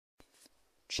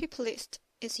Chip list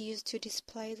is used to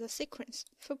display the sequence,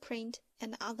 footprint,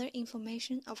 and other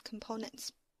information of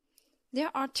components.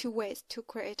 There are two ways to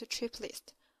create a chip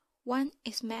list. One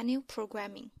is manual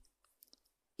programming.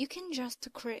 You can just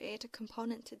create a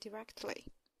component directly.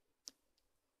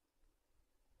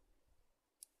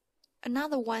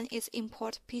 Another one is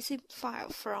import PC file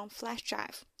from flash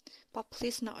drive. But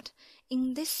please note,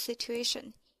 in this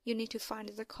situation, you need to find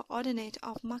the coordinate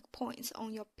of mark points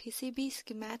on your PCB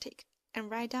schematic and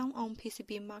write down on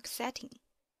PCB mark setting.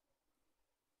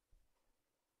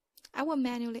 I will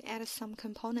manually add some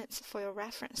components for your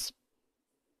reference.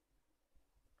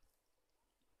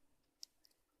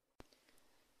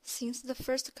 Since the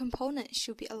first component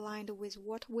should be aligned with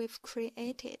what we've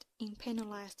created in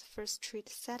panelized first treat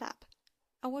setup,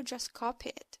 I will just copy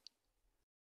it.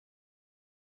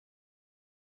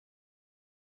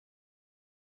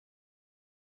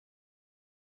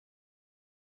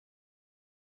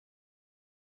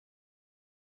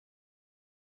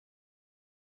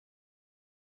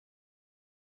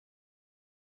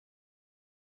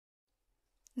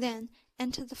 Then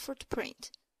enter the footprint,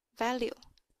 value,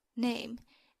 name,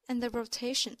 and the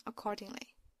rotation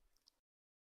accordingly.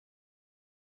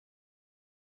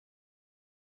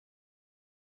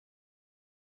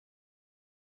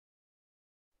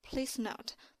 Please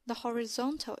note, the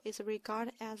horizontal is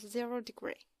regarded as 0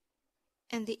 degree,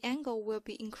 and the angle will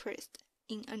be increased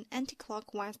in an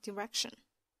anti-clockwise direction.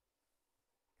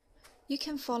 You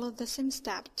can follow the same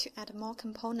step to add more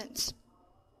components.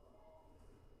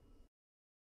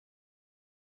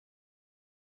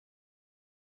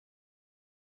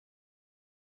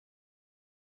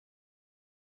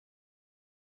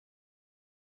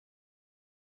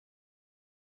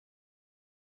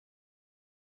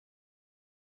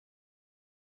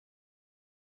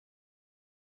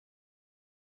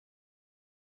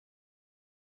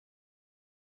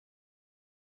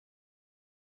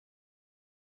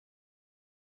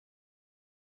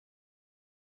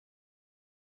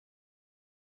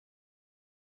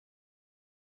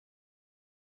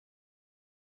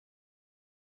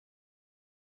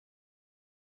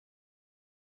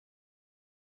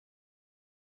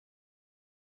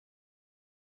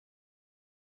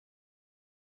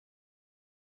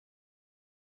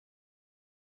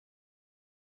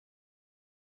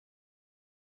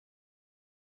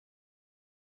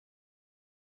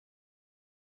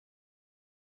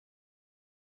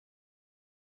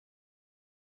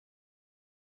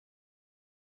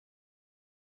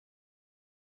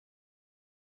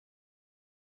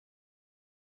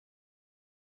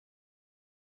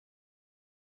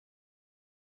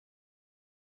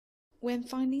 When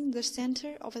finding the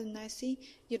center of an IC,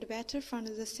 you'd better find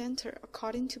the center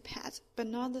according to path, but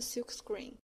not the silk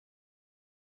screen.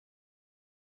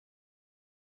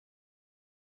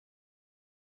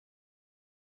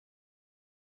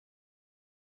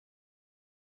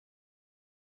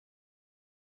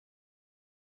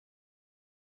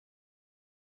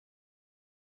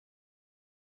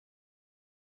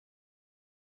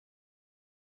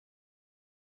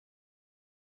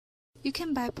 You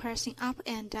can by pressing up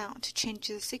and down to change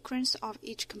the sequence of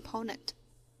each component.